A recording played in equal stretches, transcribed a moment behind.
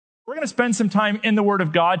We're going to spend some time in the Word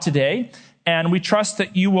of God today, and we trust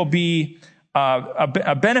that you will be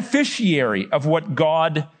a beneficiary of what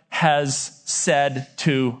God has said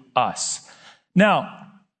to us. Now,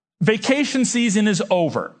 vacation season is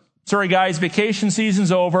over. Sorry, guys, vacation season's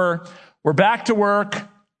over. We're back to work.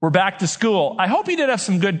 We're back to school. I hope you did have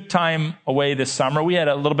some good time away this summer. We had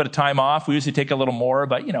a little bit of time off. We usually take a little more,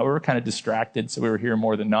 but, we were kind of distracted, so we were here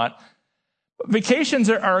more than not. Vacations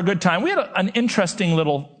are a good time. We had an interesting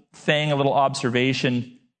little thing, a little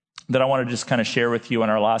observation that I want to just kind of share with you on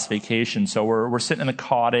our last vacation. So we're sitting in the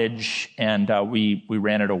cottage, and we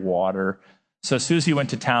ran out of water. So Susie went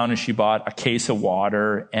to town and she bought a case of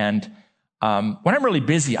water. And when I'm really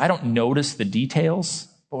busy, I don't notice the details.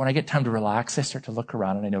 But when I get time to relax, I start to look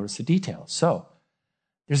around and I notice the details. So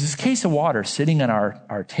there's this case of water sitting on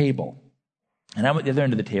our table. And I'm at the other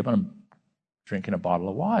end of the table and I'm drinking a bottle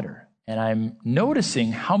of water. And I'm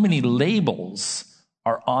noticing how many labels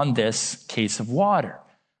are on this case of water.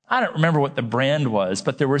 I don't remember what the brand was,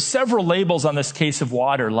 but there were several labels on this case of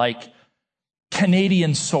water, like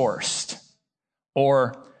Canadian sourced,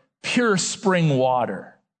 or pure spring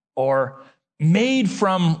water, or made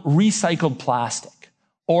from recycled plastic,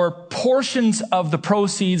 or portions of the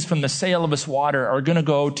proceeds from the sale of this water are going to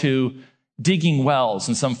go to digging wells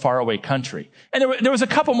in some faraway country. And there was a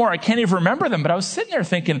couple more. I can't even remember them, but I was sitting there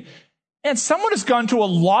thinking, and someone has gone to a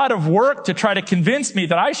lot of work to try to convince me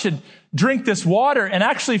that I should drink this water and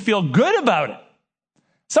actually feel good about it.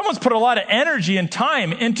 Someone's put a lot of energy and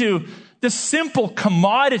time into this simple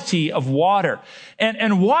commodity of water.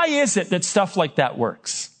 And why is it that stuff like that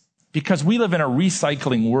works? Because we live in a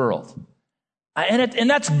recycling world. And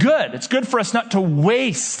that's good. It's good for us not to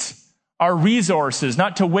waste our resources,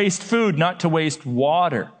 not to waste food, not to waste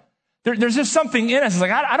water. There's just something in us. It's like,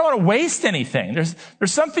 I don't want to waste anything. There's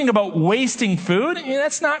something about wasting food.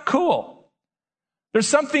 That's not cool. There's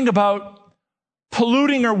something about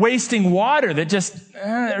polluting or wasting water that just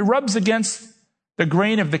rubs against the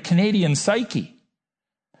grain of the Canadian psyche.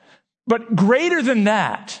 But greater than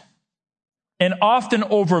that, and often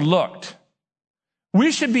overlooked,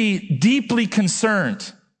 we should be deeply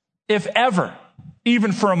concerned, if ever,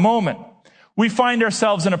 even for a moment, we find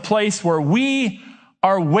ourselves in a place where we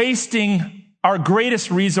are wasting our greatest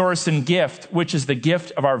resource and gift, which is the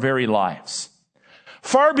gift of our very lives.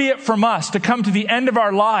 Far be it from us to come to the end of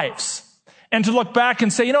our lives and to look back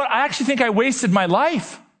and say, you know what, I actually think I wasted my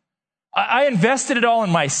life. I invested it all in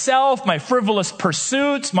myself, my frivolous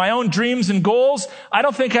pursuits, my own dreams and goals. I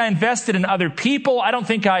don't think I invested in other people. I don't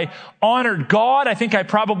think I honored God. I think I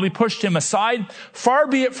probably pushed him aside. Far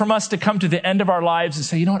be it from us to come to the end of our lives and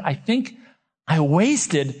say, you know what, I think I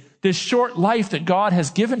wasted this short life that God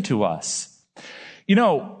has given to us.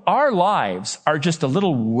 Our lives are just a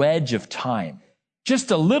little wedge of time,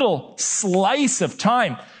 just a little slice of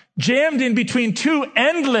time, jammed in between two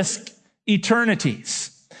endless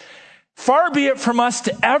eternities. Far be it from us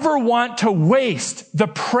to ever want to waste the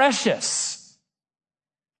precious,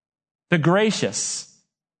 the gracious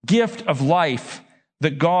gift of life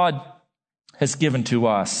that God has given to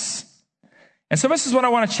us. And so this is what I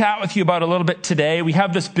want to chat with you about a little bit today. We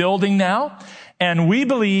have this building now, and we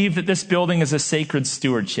believe that this building is a sacred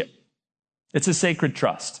stewardship. It's a sacred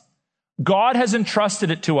trust. God has entrusted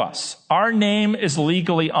it to us. Our name is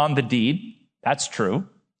legally on the deed. That's true.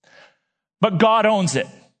 But God owns it.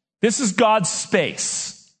 This is God's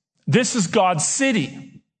space. This is God's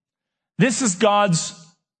city. This is God's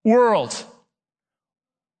world.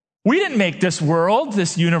 We didn't make this world,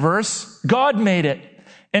 this universe. God made it.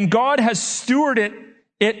 And God has stewarded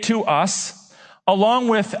it to us along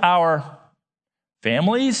with our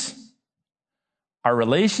families, our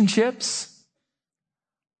relationships,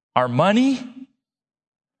 our money,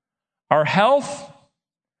 our health,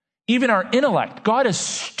 even our intellect. God has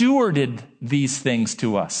stewarded these things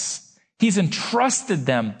to us. He's entrusted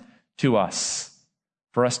them to us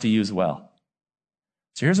for us to use well.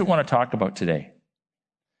 So here's what I want to talk about today.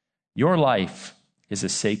 Your life is a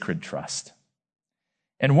sacred trust.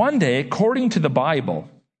 And one day, according to the Bible,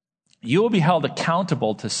 you will be held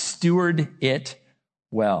accountable to steward it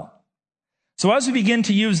well. So as we begin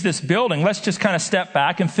to use this building, let's just kind of step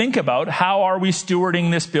back and think about how are we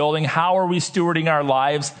stewarding this building? How are we stewarding our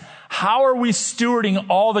lives? How are we stewarding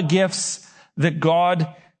all the gifts that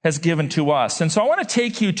God has given to us? And so I want to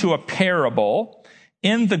take you to a parable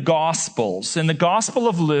in the Gospels. In the Gospel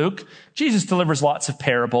of Luke, Jesus delivers lots of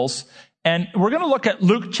parables. And we're going to look at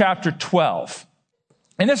Luke chapter 12.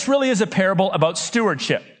 And this really is a parable about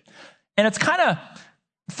stewardship. And it's kind of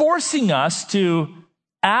forcing us to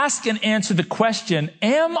ask and answer the question,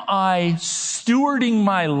 am I stewarding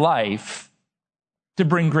my life to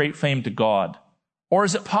bring great fame to God Or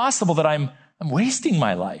is it possible that I'm wasting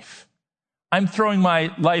my life? I'm throwing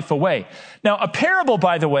my life away. Now, a parable,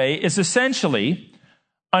 by the way, is essentially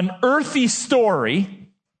an earthy story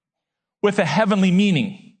with a heavenly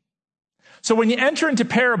meaning. So when you enter into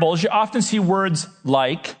parables, you often see words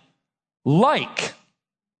like.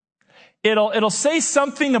 It'll say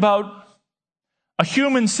something about a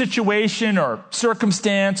human situation or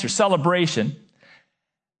circumstance or celebration.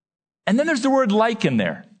 And then there's the word like in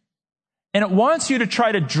there. And it wants you to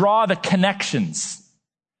try to draw the connections,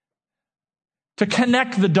 to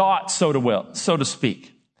connect the dots, so to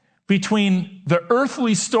speak, between the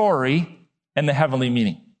earthly story and the heavenly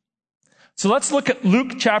meaning. So let's look at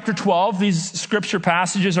Luke chapter 12. These scripture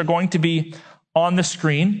passages are going to be on the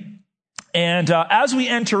screen. And as we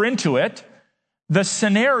enter into it, the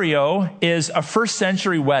scenario is a first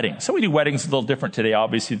century wedding. So we do weddings a little different today,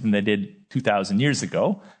 obviously, than they did 2,000 years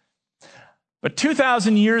ago. But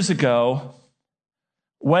 2,000 years ago,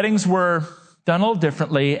 weddings were done a little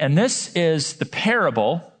differently. And this is the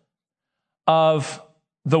parable of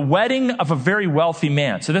the wedding of a very wealthy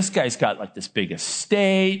man. So this guy's got like this big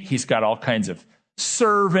estate. He's got all kinds of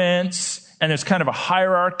servants. And there's kind of a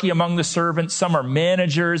hierarchy among the servants. Some are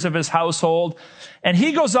managers of his household. And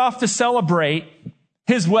he goes off to celebrate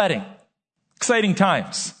his wedding. Exciting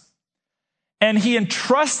times. And he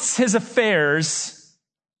entrusts his affairs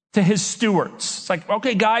to his stewards. It's like,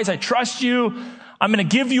 okay, guys, I trust you. I'm going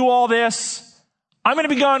to give you all this. I'm going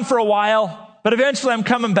to be gone for a while, but eventually I'm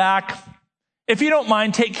coming back. If you don't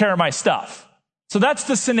mind, take care of my stuff. So that's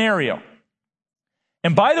the scenario.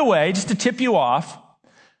 And by the way, just to tip you off,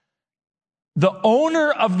 the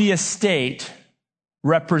owner of the estate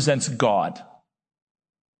represents God.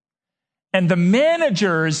 And the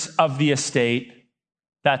managers of the estate,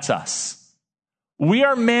 that's us. We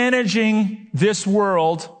are managing this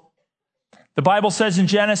world. The Bible says in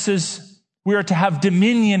Genesis, we are to have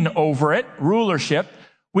dominion over it, rulership.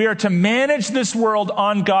 We are to manage this world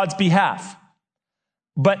on God's behalf.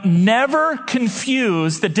 But never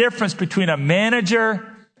confuse the difference between a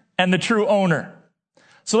manager and the true owner.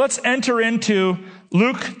 So let's enter into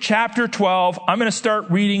Luke chapter 12. I'm going to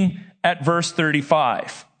start reading at verse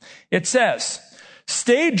 35. It says,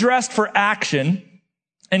 "Stay dressed for action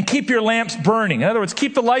and keep your lamps burning." In other words,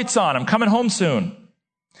 keep the lights on. I'm coming home soon.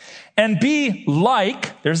 "And be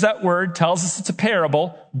like," there's that word, tells us it's a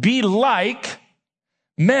parable, "be like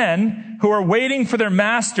men who are waiting for their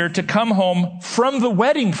master to come home from the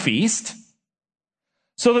wedding feast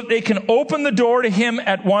so that they can open the door to him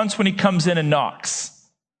at once when he comes in and knocks.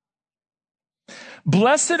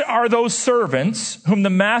 Blessed are those servants whom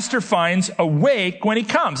the master finds awake when he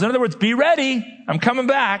comes." In other words, be ready. I'm coming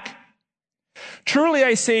back. "Truly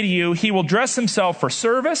I say to you, he will dress himself for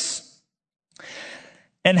service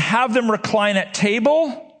and have them recline at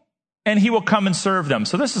table, and he will come and serve them."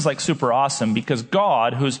 So this is like super awesome because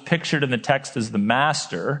God, who's pictured in the text as the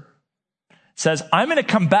master, says, I'm going to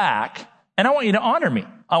come back and I want you to honor me.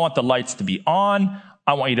 I want the lights to be on.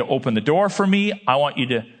 I want you to open the door for me. I want you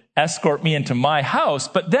to escort me into my house.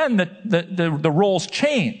 But then the roles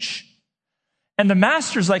change. And the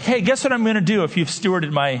master's like, hey, guess what I'm going to do if you've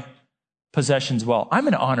stewarded my possessions well? I'm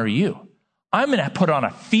going to honor you. I'm going to put on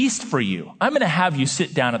a feast for you. I'm going to have you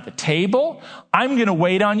sit down at the table. I'm going to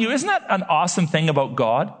wait on you. Isn't that an awesome thing about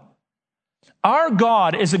God? Our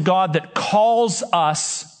God is a God that calls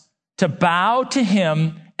us to bow to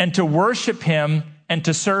him and to worship him and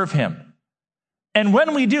to serve him. And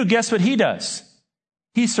when we do, guess what he does?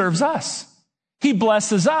 He serves us. He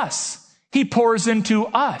blesses us. He pours into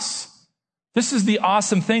us. This is the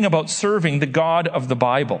awesome thing about serving the God of the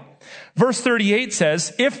Bible. Verse 38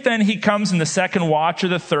 says, "If then he comes in the second watch or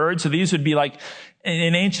the third," so these would be like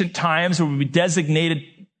in ancient times, there would be designated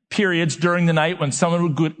periods during the night when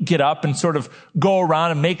someone would get up and sort of go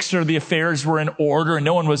around and make sure the affairs were in order and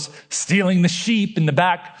no one was stealing the sheep in the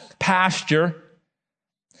back pasture.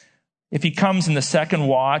 "If he comes in the second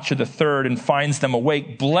watch or the third and finds them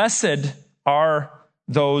awake, blessed are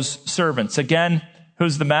those servants." Again,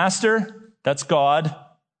 who's the master? That's God.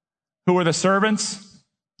 Who are the servants?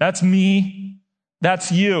 That's me.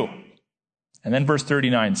 That's you. And then verse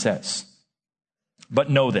 39 says, "But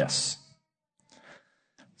know this."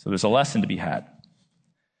 So there's a lesson to be had.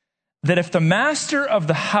 "That if the master of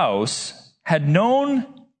the house had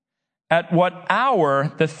known at what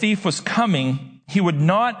hour the thief was coming, he would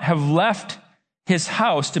not have left his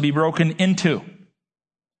house to be broken into."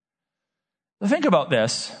 Think about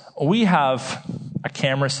this. We have a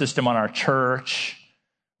camera system on our church.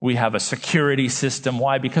 We have a security system.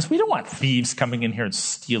 Why? Because we don't want thieves coming in here and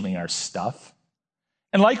stealing our stuff.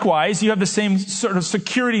 And likewise, you have the same sort of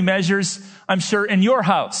security measures, I'm sure, in your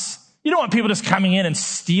house. You don't want people just coming in and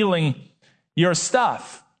stealing your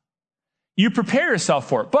stuff. You prepare yourself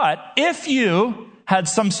for it. But if you had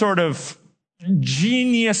some sort of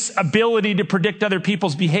genius ability to predict other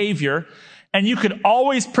people's behavior, and you could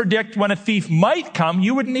always predict when a thief might come,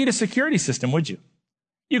 you wouldn't need a security system, would you?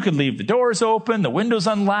 You could leave the doors open, the windows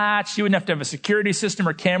unlatched. You wouldn't have to have a security system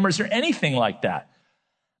or cameras or anything like that.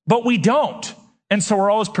 But we don't. And so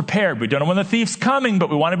we're always prepared. We don't know when the thief's coming, but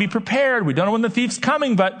we want to be prepared. We don't know when the thief's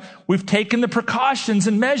coming, but we've taken the precautions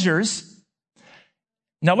and measures.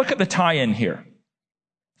 Now look at the tie-in here.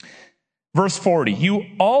 Verse 40, you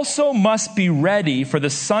also must be ready, for the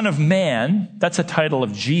Son of Man, that's a title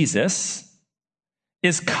of Jesus,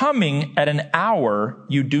 is coming at an hour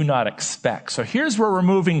you do not expect. So here's where we're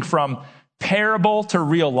moving from parable to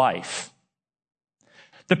real life.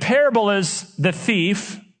 The parable is the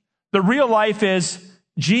thief. The real life is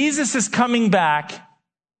Jesus is coming back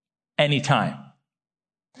anytime.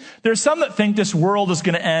 There's some that think this world is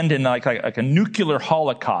going to end in like a nuclear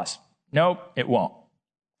holocaust. Nope, it won't.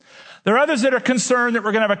 There are others that are concerned that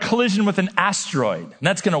we're going to have a collision with an asteroid, and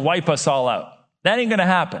that's going to wipe us all out. That ain't going to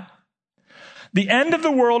happen. The end of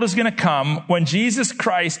the world is going to come when Jesus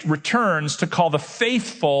Christ returns to call the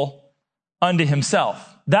faithful unto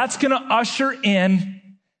himself. That's going to usher in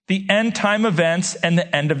the end time events and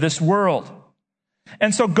the end of this world.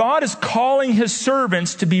 And so God is calling his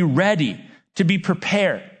servants to be ready, to be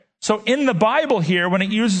prepared. So in the Bible here, when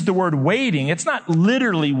it uses the word waiting, it's not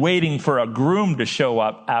literally waiting for a groom to show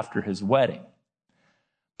up after his wedding.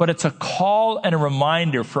 But it's a call and a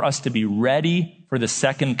reminder for us to be ready for the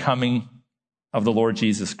second coming of the Lord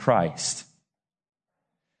Jesus Christ.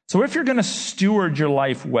 So if you're going to steward your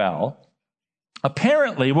life well,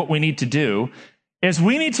 apparently what we need to do is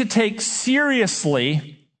we need to take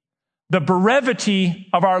seriously the brevity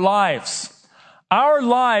of our lives. Our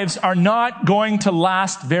lives are not going to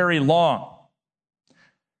last very long.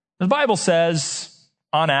 The Bible says,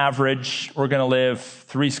 on average, we're going to live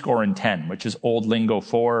 70, which is old lingo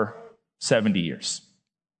for 70 years.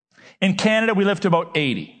 In Canada, we live to about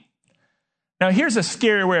 80. Now, here's a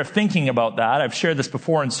scary way of thinking about that. I've shared this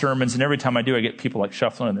before in sermons, and every time I do, I get people like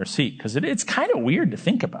shuffling in their seat, because it's kind of weird to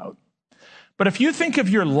think about. But if you think of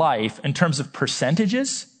your life in terms of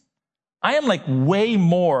percentages, I am like way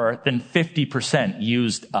more than 50%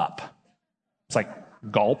 used up. It's like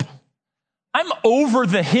gulp. I'm over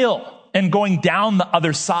the hill and going down the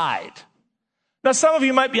other side. Now, some of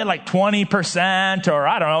you might be at like 20% or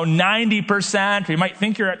I don't know, 90%. Or you might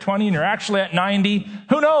think you're at 20 and you're actually at 90.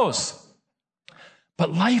 Who knows?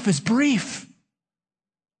 But life is brief.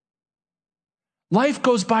 Life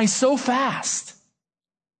goes by so fast.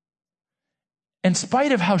 In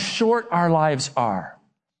spite of how short our lives are,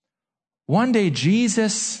 one day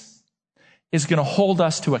Jesus is going to hold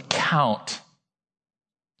us to account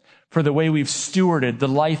for the way we've stewarded the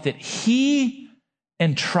life that he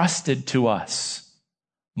entrusted to us.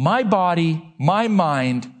 My body, my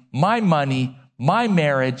mind, my money, my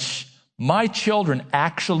marriage, my children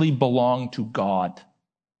actually belong to God.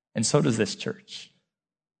 And so does this church.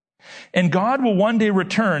 And God will one day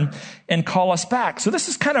return and call us back. So this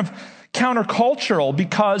is kind of countercultural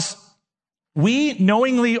because we,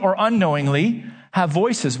 knowingly or unknowingly, have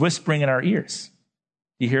voices whispering in our ears.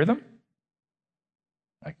 Do you hear them?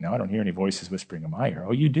 Like, no, I don't hear any voices whispering in my ear.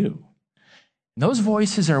 Oh, you do. And those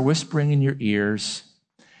voices are whispering in your ears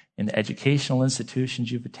in the educational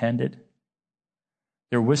institutions you've attended.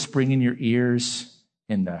 They're whispering in your ears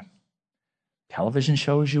in the television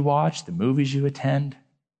shows you watch, the movies you attend,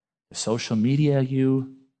 the social media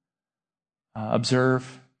you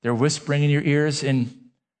observe. They're whispering in your ears in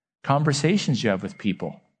conversations you have with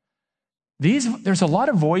people. There's a lot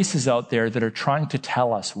of voices out there that are trying to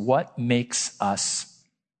tell us what makes us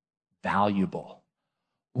valuable,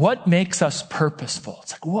 what makes us purposeful.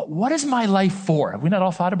 It's like, what is my life for? Have we not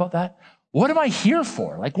all thought about that? What am I here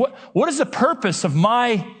for? Like, what is the purpose of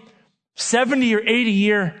my 70 or 80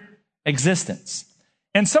 year existence?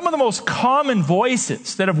 And some of the most common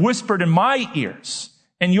voices that have whispered in my ears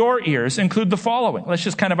and your ears include the following. Let's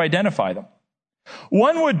just kind of identify them.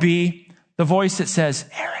 One would be the voice that says,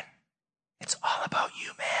 Aaron, it's all about you,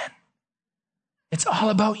 man. It's all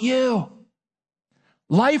about you.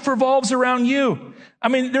 Life revolves around you. I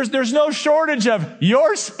mean, there's no shortage of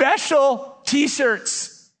your special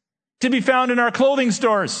t-shirts to be found in our clothing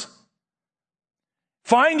stores.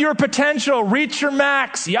 Find your potential, reach your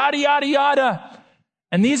max, yada, yada, yada.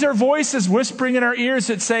 And these are voices whispering in our ears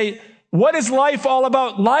that say, what is life all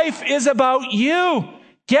about? Life is about you.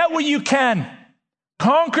 Get what you can.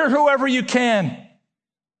 Conquer whoever you can.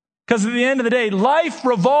 Because at the end of the day, life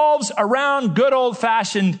revolves around good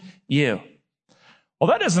old-fashioned you. Well,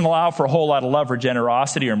 that doesn't allow for a whole lot of love or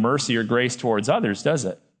generosity or mercy or grace towards others, does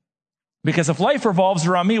it? Because if life revolves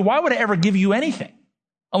around me, why would I ever give you anything?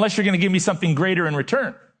 Unless you're going to give me something greater in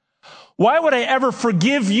return. Why would I ever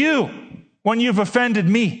forgive you when you've offended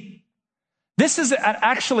me? This is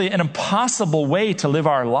actually an impossible way to live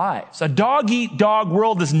our lives. A dog-eat-dog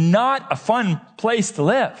world is not a fun place to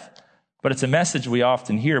live, but it's a message we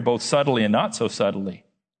often hear both subtly and not so subtly.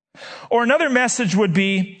 Or another message would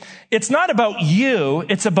be, it's not about you,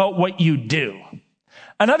 it's about what you do.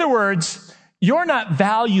 In other words, you're not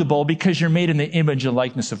valuable because you're made in the image and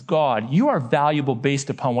likeness of God. You are valuable based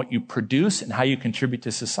upon what you produce and how you contribute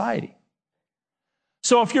to society.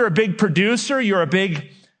 So if you're a big producer, you're a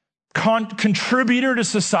big contributor to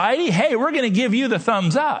society, hey, we're going to give you the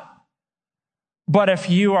thumbs up. But if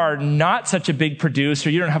you are not such a big producer,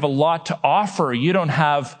 you don't have a lot to offer, you don't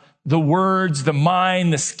have the words, the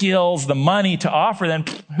mind, the skills, the money to offer, then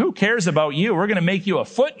who cares about you? We're going to make you a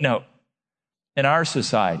footnote in our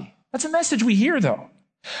society. That's a message we hear, though.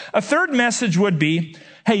 A third message would be,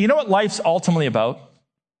 hey, you know what life's ultimately about?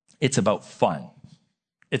 It's about fun.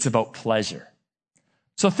 It's about pleasure.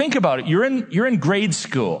 So think about it. You're in grade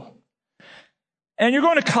school, and you're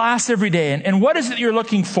going to class every day, and what is it you're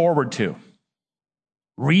looking forward to?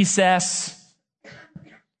 Recess,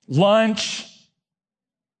 lunch,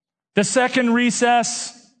 the second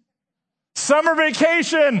recess, summer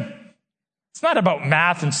vacation. It's not about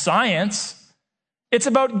math and science. It's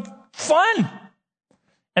about fun.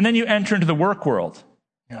 And then you enter into the work world.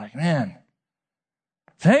 You're like, man,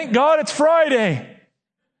 thank God it's Friday.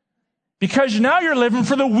 Because now you're living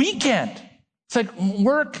for the weekend. It's like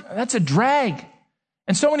work, that's a drag.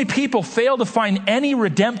 And so many people fail to find any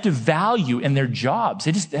redemptive value in their jobs.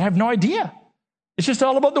 They have no idea. It's just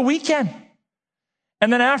all about the weekend.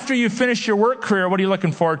 And then after you finish your work career, what are you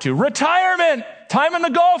looking forward to? Retirement, time on the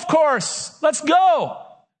golf course. Let's go.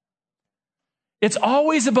 It's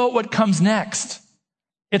always about what comes next.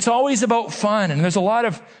 It's always about fun. And there's a lot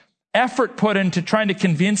of effort put into trying to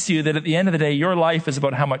convince you that at the end of the day, your life is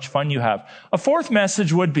about how much fun you have. A fourth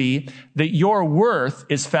message would be that your worth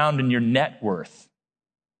is found in your net worth.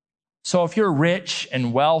 So if you're rich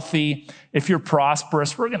and wealthy, if you're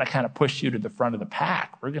prosperous, we're going to kind of push you to the front of the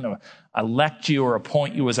pack. We're going to elect you or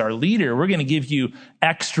appoint you as our leader. We're going to give you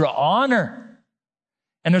extra honor.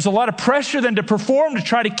 And there's a lot of pressure then to perform to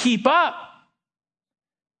try to keep up,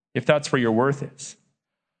 if that's where your worth is.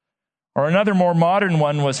 Or another more modern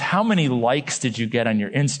one was, how many likes did you get on your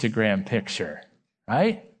Instagram picture,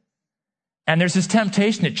 right? And there's this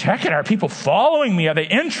temptation to check it. Are people following me? Are they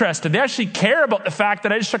interested? Do they actually care about the fact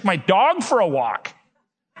that I just took my dog for a walk?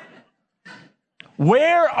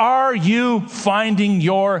 Where are you finding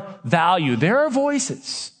your value? There are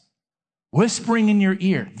voices whispering in your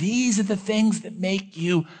ear. These are the things that make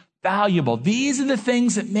you valuable. These are the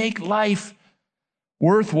things that make life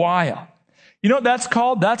worthwhile. You know what that's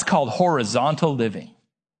called? That's called horizontal living.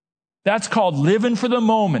 That's called living for the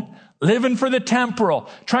moment, living for the temporal,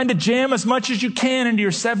 trying to jam as much as you can into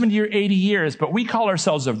your 70 or 80 years. But we call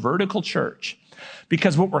ourselves a vertical church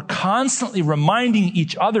because what we're constantly reminding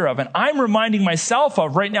each other of, and I'm reminding myself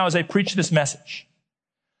of right now as I preach this message,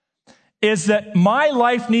 is that my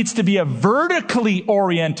life needs to be a vertically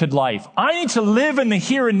oriented life. I need to live in the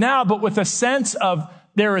here and now, but with a sense of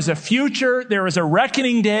there is a future, there is a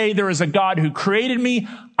reckoning day, there is a God who created me.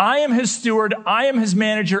 I am his steward, I am his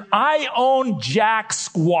manager. I own jack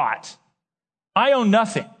squat. I own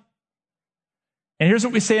nothing. And here's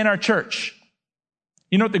what we say in our church.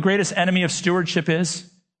 You know what the greatest enemy of stewardship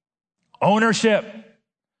is? Ownership.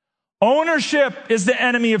 Ownership is the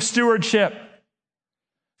enemy of stewardship.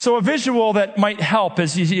 So a visual that might help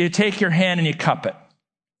is you take your hand and you cup it.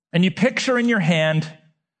 And you picture in your hand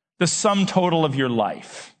the sum total of your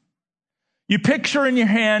life. You picture in your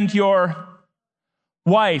hand your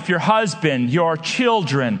wife, your husband, your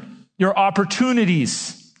children, your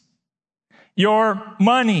opportunities, your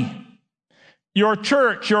money, your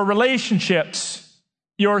church, your relationships,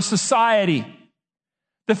 your society,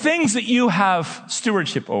 the things that you have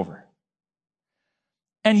stewardship over.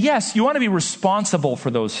 And yes, you want to be responsible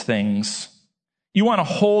for those things. You want to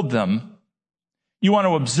hold them. You want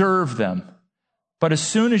to observe them. But as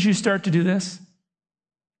soon as you start to do this,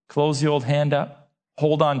 close the old hand up,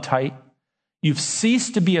 hold on tight, you've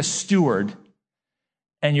ceased to be a steward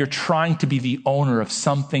and you're trying to be the owner of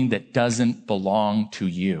something that doesn't belong to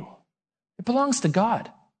you. It belongs to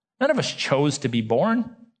God. None of us chose to be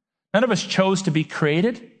born. None of us chose to be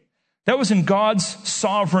created. That was in God's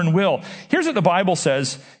sovereign will. Here's what the Bible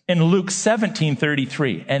says in Luke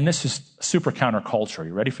 17:33, and this is super countercultural.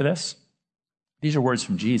 You ready for this? These are words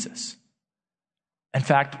from Jesus. In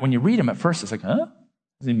fact, when you read them at first, it's like, huh?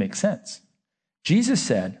 Doesn't make sense. Jesus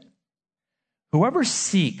said, whoever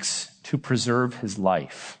seeks to preserve his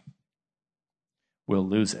life will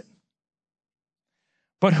lose it.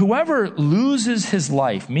 But whoever loses his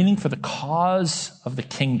life, meaning for the cause of the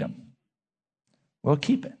kingdom, will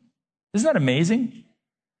keep it. Isn't that amazing?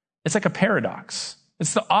 It's like a paradox.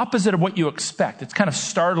 It's the opposite of what you expect. It's kind of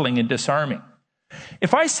startling and disarming.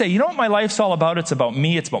 If I say, you know what my life's all about? It's about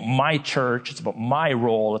me. It's about my church. It's about my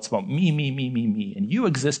role. It's about me, and you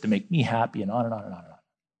exist to make me happy, and on and on and on and on.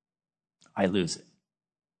 I lose it.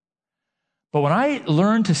 But when I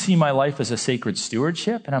learn to see my life as a sacred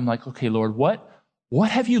stewardship, and I'm like, okay, Lord, what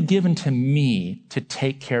have you given to me to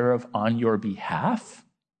take care of on your behalf?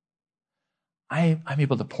 I'm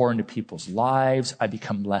able to pour into people's lives. I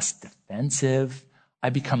become less defensive. I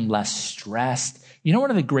become less stressed. You know one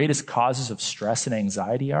of the greatest causes of stress and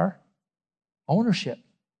anxiety are? Ownership.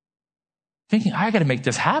 Thinking, I got to make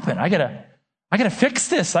this happen. I got to fix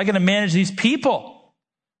this. I got to manage these people.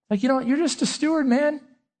 Like, you know what? You're just a steward, man.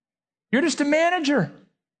 You're just a manager.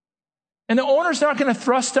 And the owner's not going to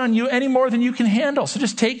thrust on you any more than you can handle. So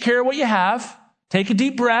just take care of what you have. Take a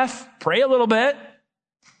deep breath. Pray a little bit.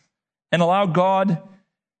 And allow God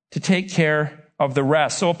to take care of the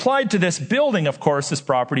rest. So applied to this building, of course, this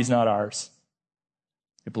property is not ours.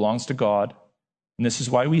 It belongs to God. And this is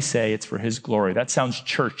why we say it's for his glory. That sounds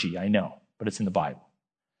churchy, I know, but it's in the Bible.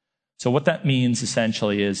 So what that means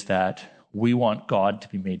essentially is that we want God to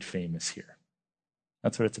be made famous here.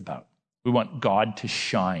 That's what it's about. We want God to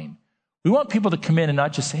shine. We want people to come in and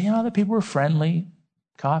not just say, the people were friendly.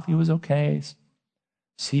 Coffee was okay.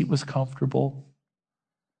 Seat was comfortable.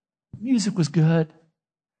 Music was good.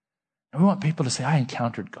 And we want people to say, I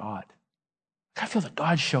encountered God. I feel that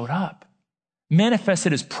God showed up,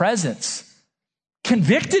 manifested his presence,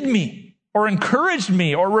 convicted me, or encouraged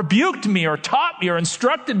me, or rebuked me, or taught me, or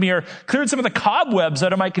instructed me, or cleared some of the cobwebs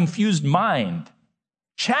out of my confused mind,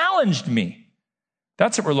 challenged me.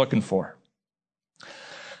 That's what we're looking for.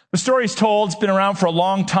 The story's told, it's been around for a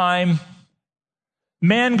long time.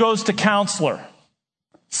 Man goes to counselor,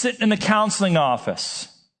 sitting in the counseling office.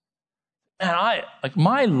 And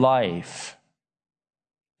my life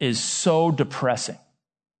is so depressing.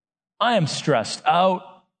 I am stressed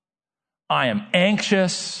out. I am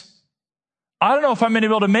anxious. I don't know if I'm going to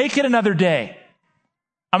be able to make it another day.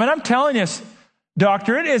 I'm telling you,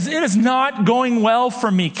 doctor, it is not going well for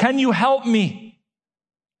me. Can you help me?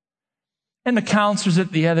 And the counselor's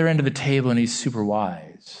at the other end of the table, and he's super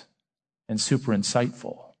wise and super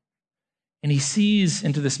insightful. And he sees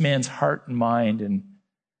into this man's heart and mind and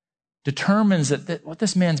determines that what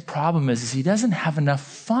this man's problem is he doesn't have enough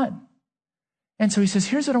fun. And so he says,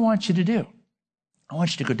 here's what I want you to do. I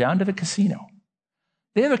want you to go down to the casino.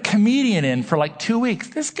 They have a comedian in for like 2 weeks.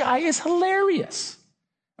 This guy is hilarious.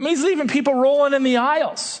 He's leaving people rolling in the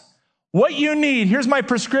aisles. What you need, here's my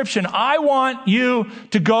prescription. I want you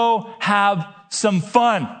to go have some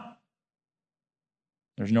fun.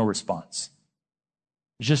 There's no response.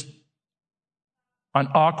 There's just an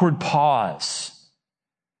awkward pause.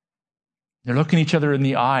 They're looking each other in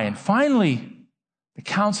the eye. And finally, the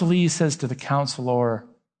counselee says to the counselor,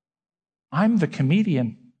 I'm the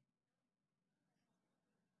comedian.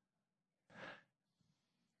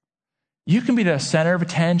 You can be the center of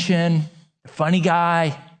attention, the funny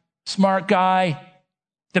guy, smart guy,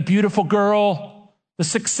 the beautiful girl, the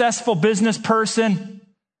successful business person.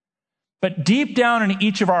 But deep down in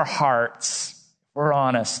each of our hearts, if we're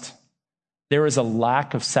honest, there is a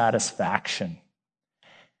lack of satisfaction.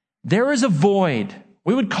 There is a void.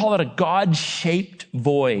 We would call it a God-shaped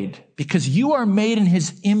void because you are made in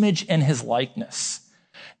his image and his likeness.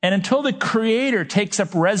 And until the Creator takes up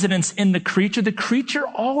residence in the creature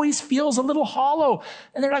always feels a little hollow.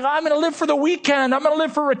 And they're like, I'm going to live for the weekend. I'm going to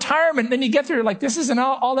live for retirement. And then you get there, you're like, this isn't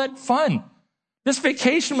all that fun. This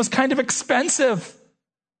vacation was kind of expensive.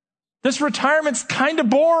 This retirement's kind of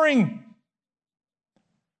boring.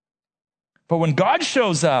 But when God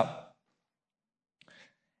shows up,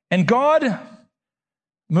 and God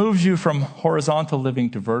moves you from horizontal living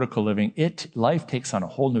to vertical living, life takes on a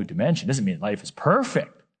whole new dimension. Doesn't mean life is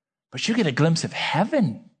perfect, but you get a glimpse of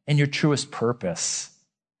heaven and your truest purpose.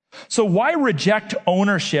 So why reject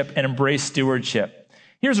ownership and embrace stewardship?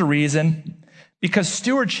 Here's a reason. Because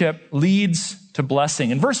stewardship leads to blessing.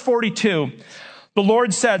 In verse 42, the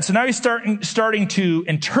Lord said, so now he's starting to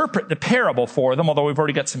interpret the parable for them, although we've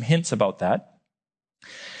already got some hints about that.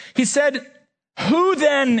 He said, who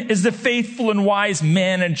then is the faithful and wise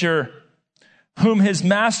manager whom his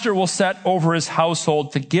master will set over his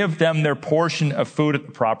household to give them their portion of food at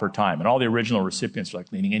the proper time? And all the original recipients are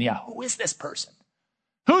like leaning in, yeah, who is this person?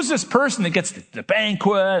 Who's this person that gets the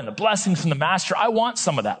banquet and the blessings from the master? I want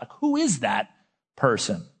some of that. Like, who is that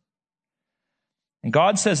person? And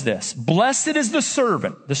God says this, blessed is the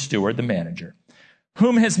servant, the steward, the manager,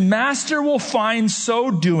 whom his master will find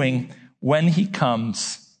so doing when he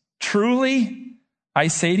comes. Truly, I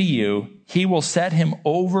say to you, he will set him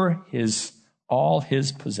over all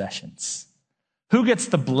his possessions. Who gets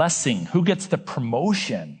the blessing? Who gets the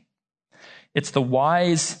promotion? It's the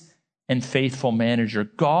wise and faithful manager.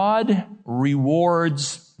 God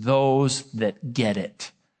rewards those that get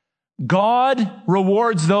it. God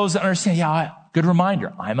rewards those that understand, good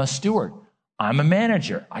reminder, I'm a steward. I'm a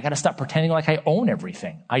manager. I got to stop pretending like I own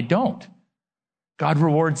everything. I don't. God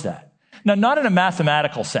rewards that. Now, not in a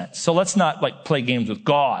mathematical sense. So let's not play games with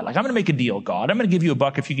God. I'm going to make a deal, God. I'm going to give you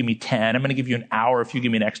 $1 if you give me 10. I'm going to give you an hour if you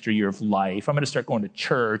give me an extra year of life. I'm going to start going to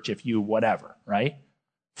church if you whatever, right?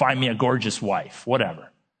 Find me a gorgeous wife,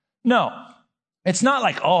 whatever. No, it's not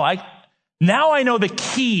like, now I know the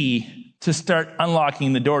key to start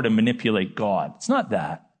unlocking the door to manipulate God. It's not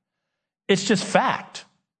that. It's just fact.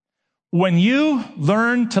 When you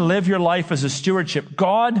learn to live your life as a stewardship,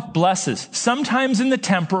 God blesses, sometimes in the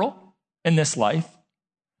temporal, in this life,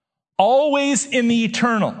 always in the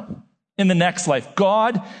eternal, in the next life.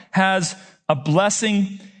 God has a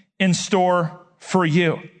blessing in store for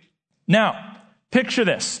you. Now, picture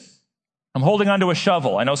this. I'm holding onto a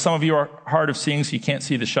shovel. I know some of you are hard of seeing, so you can't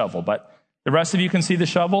see the shovel, but the rest of you can see the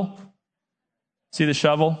shovel? See the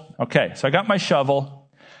shovel? Okay, so I got my shovel,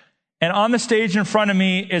 and on the stage in front of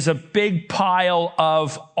me is a big pile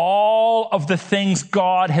of all of the things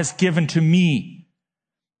God has given to me.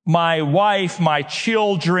 My wife, my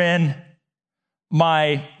children,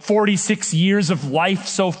 my 46 years of life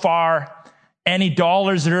so far, any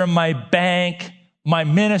dollars that are in my bank, my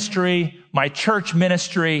ministry, my church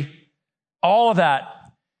ministry, all of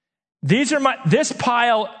that. This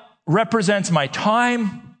pile represents my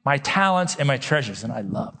time, my talents, and my treasures. And I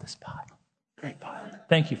love this pile. Great pile.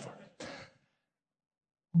 Thank you for it.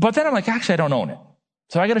 But then I'm like, actually, I don't own it.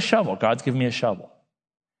 So I got a shovel. God's given me a shovel.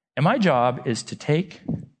 And my job is to take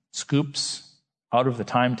scoops out of the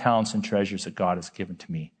time, talents, and treasures that God has given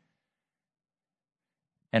to me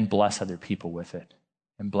and bless other people with it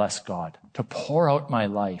and bless God, to pour out my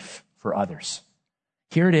life for others.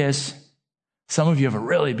 Here it is. Some of you have a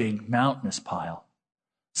really big mountainous pile.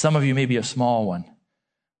 Some of you maybe a small one.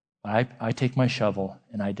 But I take my shovel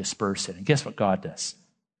and I disperse it. And guess what God does?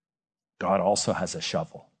 God also has a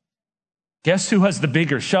shovel. Guess who has the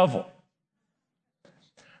bigger shovel?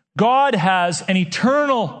 God has an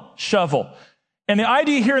eternal shovel. And the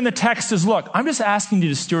idea here in the text is, look, I'm just asking you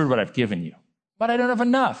to steward what I've given you. But I don't have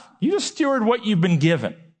enough. You just steward what you've been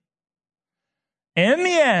given. And in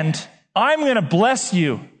the end, I'm going to bless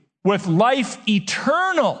you with life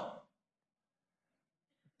eternal.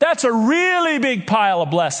 That's a really big pile of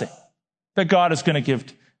blessing that God is going to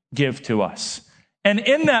give to us. And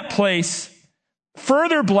in that place,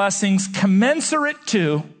 further blessings commensurate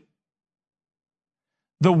to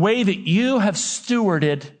the way that you have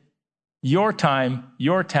stewarded your time,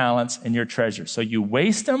 your talents, and your treasures. So you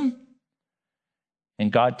waste them,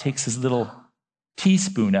 and God takes his little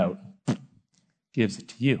teaspoon out, gives it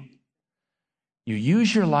to you. You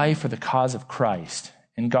use your life for the cause of Christ,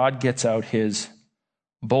 and God gets out his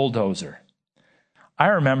bulldozer. I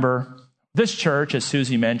remember this church, as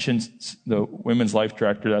Susie mentioned, the women's life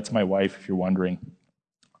director, that's my wife, if you're wondering.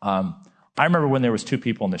 I remember when there was 2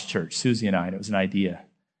 people in this church, Susie and I, and it was an idea.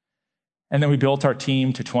 And then we built our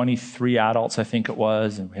team to 23 adults, I think it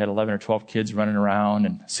was, and we had 11 or 12 kids running around,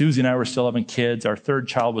 and Susie and I were still having kids. Our 3rd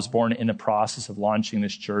child was born in the process of launching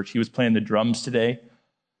this church. He was playing the drums today.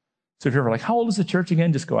 So if you're ever like, how old is the church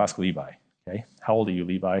again? Just go ask Levi, okay? How old are you,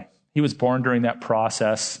 Levi? He was born during that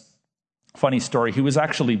process. Funny story, he was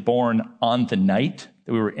actually born on the night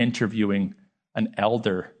that we were interviewing an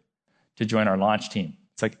elder to join our launch team.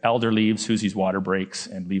 It's like elder leaves, Susie's water breaks,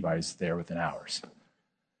 and Levi's there within hours.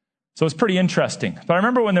 So it's pretty interesting. But I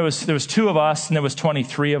remember when there was 2 of us, and there was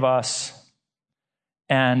 23 of us,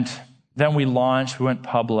 and then we launched, we went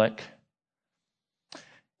public,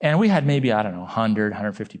 and we had maybe, 100,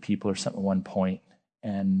 150 people or something at one point.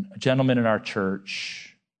 And a gentleman in our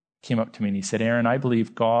church came up to me and he said, Aaron, I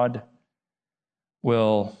believe God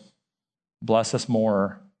will bless us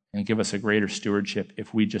more and give us a greater stewardship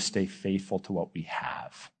if we just stay faithful to what we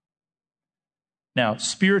have. Now,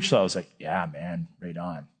 spiritually, I was like, yeah, man, right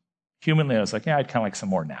on. Humanly, I was like, yeah, I'd kind of like some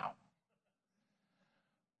more now.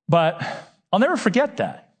 But I'll never forget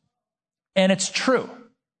that. And it's true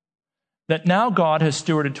that now God has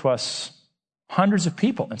stewarded to us hundreds of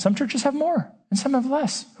people. And some churches have more, and some have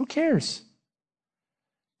less. Who cares?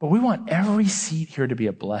 But we want every seat here to be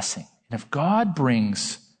a blessing. And if God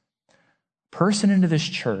brings a person into this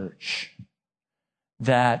church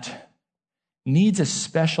that needs a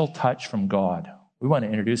special touch from God, we want to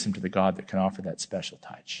introduce them to the God that can offer that special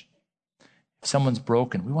touch. If someone's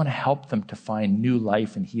broken, we want to help them to find new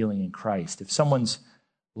life and healing in Christ. If someone's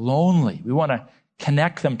lonely, we want to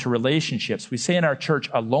connect them to relationships. We say in our church,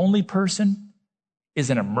 a lonely person is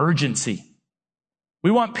an emergency.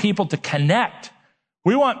 We want people to connect.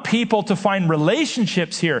 We want people to find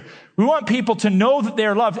relationships here. We want people to know that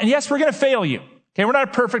they're loved. And yes, we're going to fail you. Okay, we're not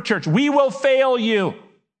a perfect church. We will fail you.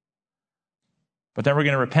 But then we're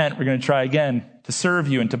going to repent. We're going to try again to serve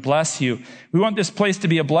you and to bless you. We want this place to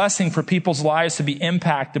be a blessing for people's lives to be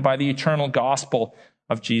impacted by the eternal gospel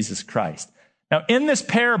of Jesus Christ. Now, in this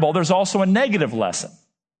parable, there's also a negative lesson.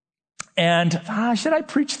 And should I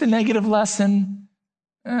preach the negative lesson?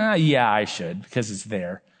 Yeah, I should, because it's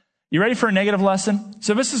there. You ready for a negative lesson?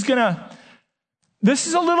 So this is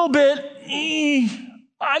a little bit,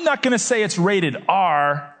 I'm not going to say it's rated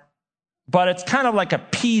R, but it's kind of like a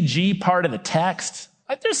PG part of the text.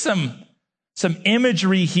 There's some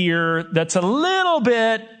imagery here that's a little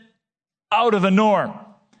bit out of the norm.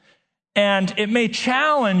 And it may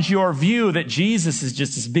challenge your view that Jesus is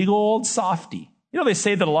just this big old softy. You know, they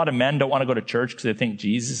say that a lot of men don't want to go to church because they think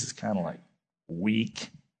Jesus is kind of like weak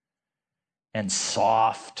and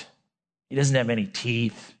soft. He doesn't have any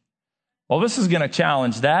teeth. Well, this is going to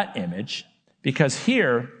challenge that image, because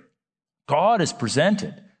here God is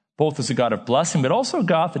presented both as a God of blessing, but also a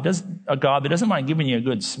God that doesn't mind giving you a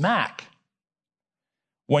good smack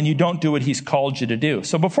when you don't do what he's called you to do.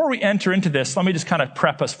 So before we enter into this, let me just kind of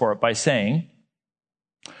prep us for it by saying,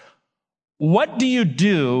 what do you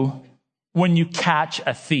do when you catch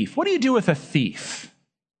a thief? What do you do with a thief?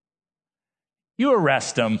 You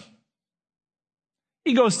arrest him.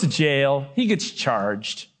 He goes to jail. He gets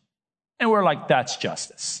charged. And we're like, that's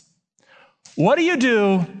justice. What do you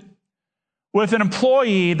do with an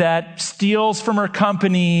employee that steals from her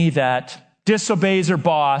company, that disobeys her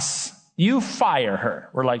boss? You fire her.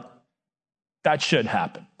 We're like, that should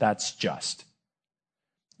happen. That's just.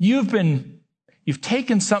 You've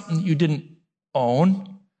taken something you didn't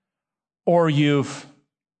own, or you've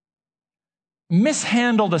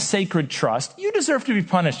mishandled a sacred trust. You deserve to be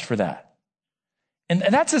punished for that. And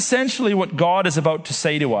that's essentially what God is about to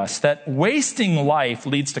say to us, that wasting life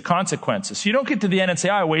leads to consequences. So you don't get to the end and say,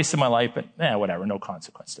 I wasted my life, but whatever, no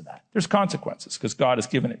consequence to that. There's consequences because God has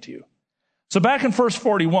given it to you. So back in verse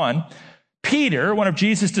 41, Peter, one of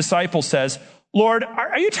Jesus' disciples, says, Lord,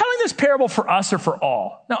 are you telling this parable for us or for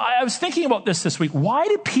all? Now, I was thinking about this week. Why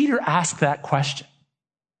did Peter ask that question?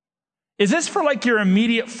 Is this for like your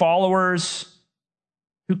immediate followers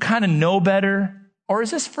who kind of know better? Or is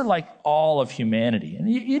this for like all of humanity? And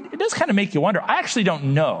it does kind of make you wonder. I actually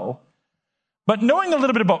don't know. But knowing a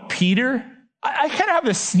little bit about Peter, I kind of have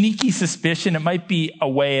a sneaky suspicion it might be a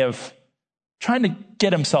way of trying to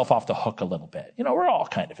get himself off the hook a little bit. You know, we're all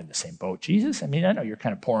kind of in the same boat, Jesus. I mean, I know you're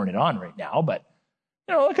kind of pouring it on right now, but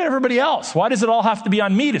look at everybody else. Why does it all have to be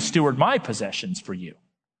on me to steward my possessions for you?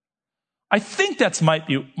 I think that's might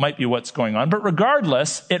be what's going on. But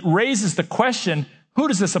regardless, it raises the question, who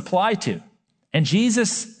does this apply to? And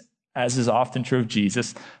Jesus, as is often true of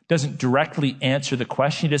Jesus, doesn't directly answer the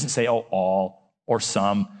question. He doesn't say, all or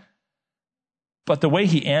some. But the way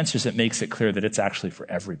he answers it makes it clear that it's actually for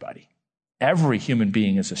everybody. Every human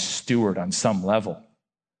being is a steward on some level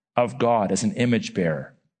of God as an image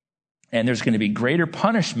bearer. And there's going to be greater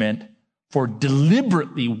punishment for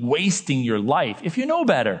deliberately wasting your life if you know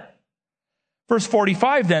better. Verse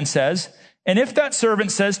 45 then says, and if that servant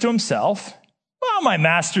says to himself, well, my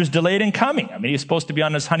master's delayed in coming. I mean, he's supposed to be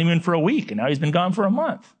on his honeymoon for a week, and now he's been gone for a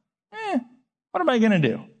month. What am I going to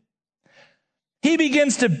do? He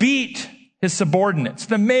begins to beat his subordinates,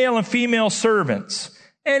 the male and female servants,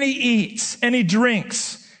 and he eats, and he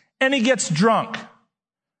drinks, and he gets drunk.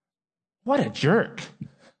 What a jerk.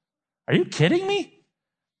 Are you kidding me?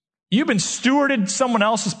 You've been stewarded someone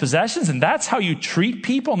else's possessions, and that's how you treat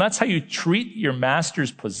people, and that's how you treat your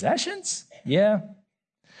master's possessions? Yeah.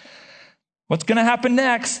 What's going to happen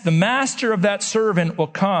next? The master of that servant will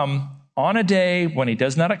come on a day when he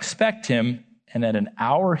does not expect him, and at an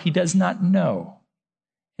hour he does not know,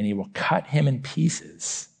 and he will cut him in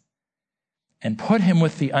pieces and put him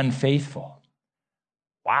with the unfaithful.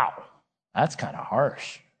 Wow, that's kind of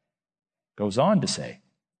harsh. Goes on to say,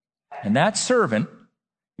 and that servant,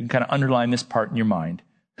 you can kind of underline this part in your mind,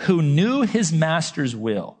 who knew his master's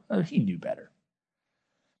will, he knew better,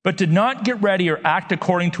 but did not get ready or act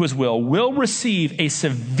according to his will receive a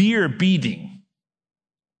severe beating.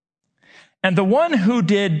 And the one who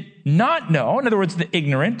did not know, in other words, the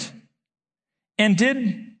ignorant, and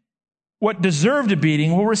did what deserved a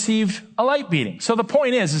beating will receive a light beating. So the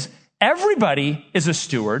point is everybody is a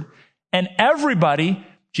steward, and everybody,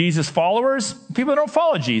 Jesus followers, people that don't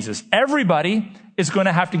follow Jesus, everybody is going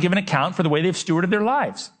to have to give an account for the way they've stewarded their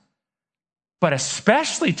lives. But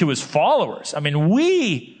especially to his followers. I mean,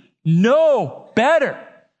 we know better.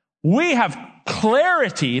 We have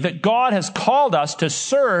clarity that God has called us to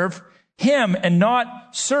serve him and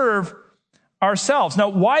not serve ourselves. Now,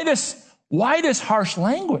 why this harsh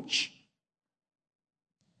language?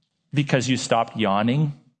 Because you stopped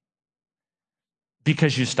yawning?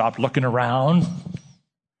 Because you stopped looking around?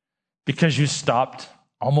 Because you stopped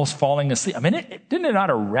almost falling asleep? I mean, didn't it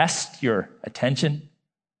not arrest your attention?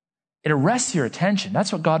 It arrests your attention.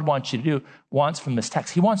 That's what God wants you to do, wants from this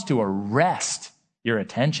text. He wants to arrest your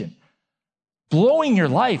attention. Blowing your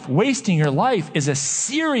life, wasting your life is a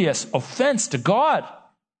serious offense to God.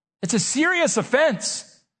 It's a serious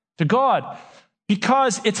offense to God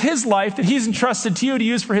because it's his life that he's entrusted to you to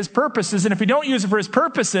use for his purposes. And if you don't use it for his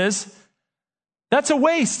purposes, that's a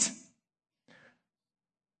waste.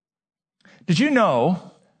 Did you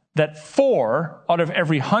know that 4 out of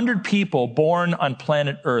every 100 people born on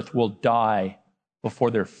planet Earth will die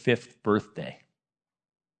before their 5th birthday?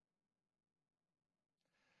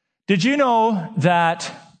 Did you know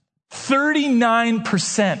that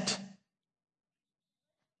 39%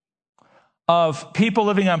 of people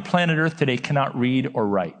living on planet Earth today cannot read or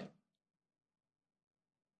write?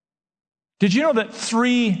 Did you know that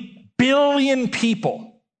 3 billion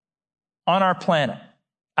people on our planet,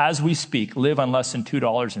 as we speak, live on less than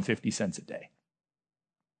 $2.50 a day?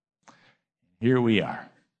 Here we are.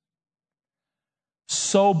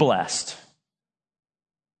 So blessed.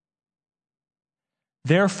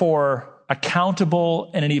 Therefore, accountable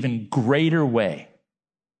in an even greater way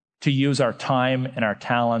to use our time and our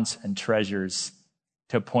talents and treasures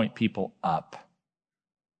to point people up,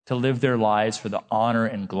 to live their lives for the honor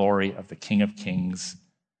and glory of the King of Kings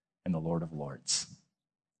and the Lord of Lords.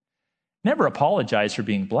 Never apologize for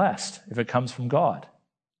being blessed if it comes from God.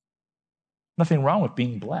 Nothing wrong with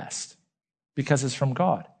being blessed because it's from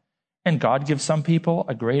God. And God gives some people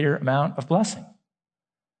a greater amount of blessing.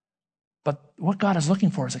 But what God is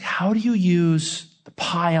looking for is like, how do you use the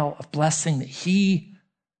pile of blessing that he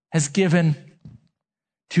has given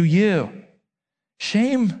to you?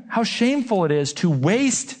 Shame, how shameful it is to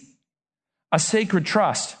waste a sacred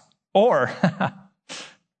trust or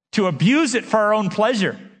to abuse it for our own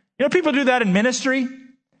pleasure. You know, people do that in ministry.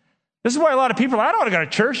 This is why a lot of people are, I don't want to go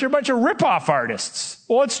to church. You're a bunch of rip-off artists.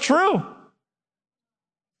 Well, it's true.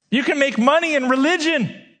 You can make money in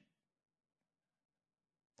religion.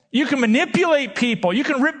 You can manipulate people. You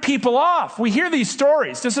can rip people off. We hear these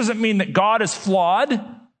stories. This doesn't mean that God is flawed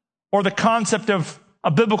or the concept of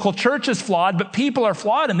a biblical church is flawed, but people are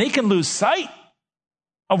flawed and they can lose sight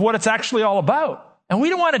of what it's actually all about. And we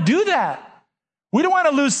don't want to do that. We don't want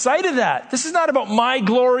to lose sight of that. This is not about my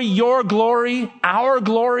glory, your glory, our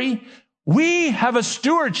glory. We have a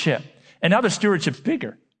stewardship, and now the stewardship's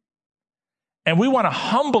bigger. And we want to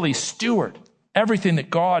humbly steward everything that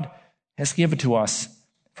God has given to us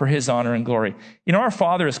for his honor and glory. You know, our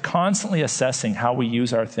Father is constantly assessing how we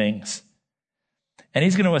use our things. And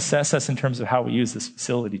he's going to assess us in terms of how we use this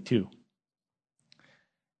facility too.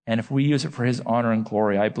 And if we use it for his honor and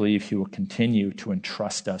glory, I believe he will continue to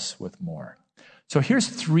entrust us with more. So here's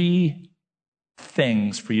 3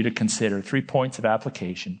 things for you to consider, 3 points of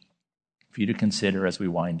application for you to consider as we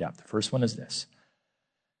wind up. The first one is this.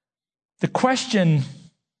 The question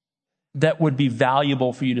that would be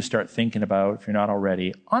valuable for you to start thinking about, if you're not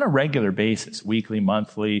already, on a regular basis, weekly,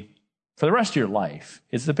 monthly, for the rest of your life,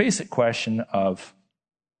 is the basic question of,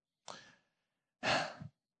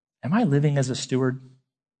 am I living as a steward?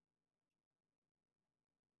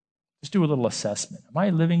 Just do a little assessment. Am I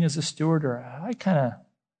living as a steward, or have I kind of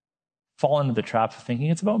fallen into the trap of thinking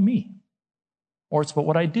it's about me? Or it's about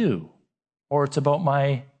what I do? Or it's about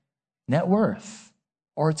my net worth?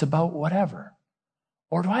 Or it's about whatever?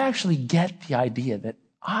 Or do I actually get the idea that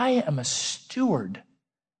I am a steward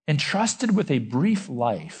entrusted with a brief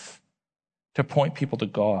life to point people to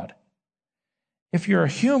God? If you're a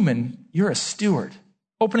human, you're a steward.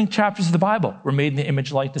 Opening chapters of the Bible, we're made in the image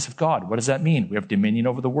and likeness of God. What does that mean? We have dominion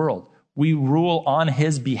over the world. We rule on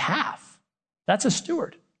his behalf. That's a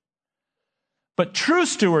steward. But true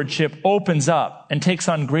stewardship opens up and takes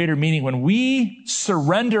on greater meaning when we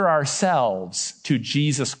surrender ourselves to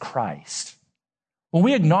Jesus Christ. When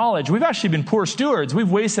we acknowledge we've actually been poor stewards,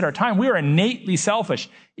 we've wasted our time, we are innately selfish.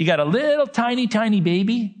 You got a little tiny, tiny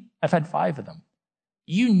baby. I've had 5 of them.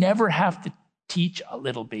 You never have to teach a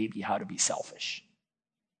little baby how to be selfish.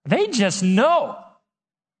 They just know.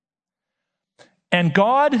 And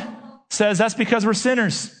God says that's because we're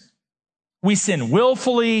sinners. We sin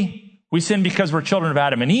willfully. We sin because we're children of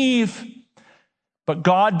Adam and Eve. But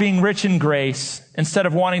God, being rich in grace, instead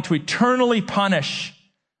of wanting to eternally punish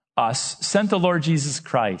us, sent the Lord Jesus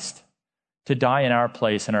Christ to die in our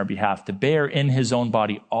place in our behalf, to bear in his own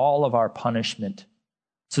body all of our punishment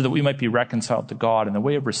so that we might be reconciled to God. And the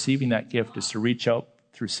way of receiving that gift is to reach out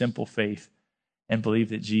through simple faith and believe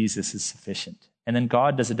that Jesus is sufficient. And then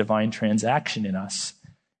God does a divine transaction in us,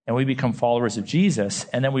 and we become followers of Jesus,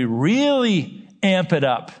 and then we really amp it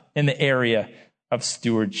up in the area of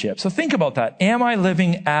stewardship. So think about that. Am I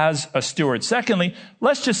living as a steward? Secondly,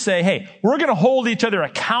 let's just say, hey, we're going to hold each other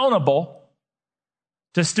accountable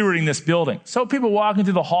to stewarding this building. So people walking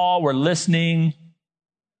through the hall, we're listening,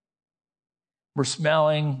 we're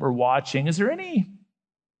smelling, we're watching.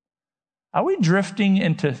 Are we drifting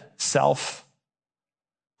into self-glory,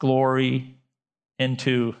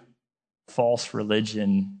 into false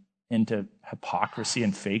religion, into hypocrisy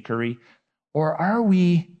and fakery? Or are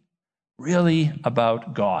we really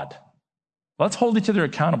about God? Let's hold each other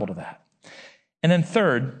accountable to that. And then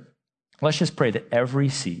third, let's just pray that every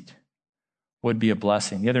seat would be a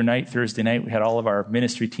blessing. The other night, Thursday night, we had all of our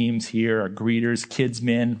ministry teams here, our greeters,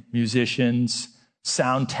 kidsmen, musicians,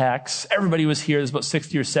 sound techs. Everybody was here. There's about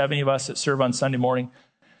 60 or 70 of us that serve on Sunday morning.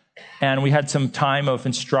 And we had some time of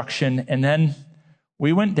instruction. And then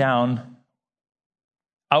we went down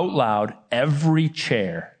out loud, every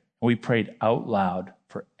chair. We prayed out loud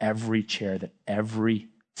for every chair, that every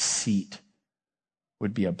seat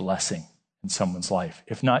would be a blessing in someone's life.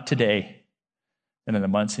 If not today, then in the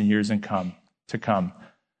months and years to come,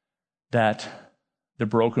 that the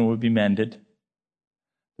broken would be mended,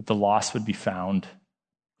 that the lost would be found,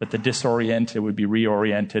 that the disoriented would be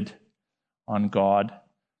reoriented on God,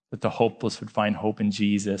 that the hopeless would find hope in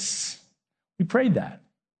Jesus. We prayed that.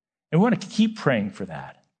 And we want to keep praying for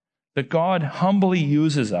that God humbly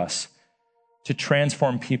uses us to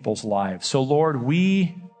transform people's lives. So Lord,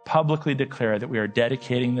 we publicly declare that we are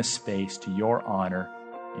dedicating this space to your honor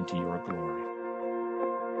and to your glory.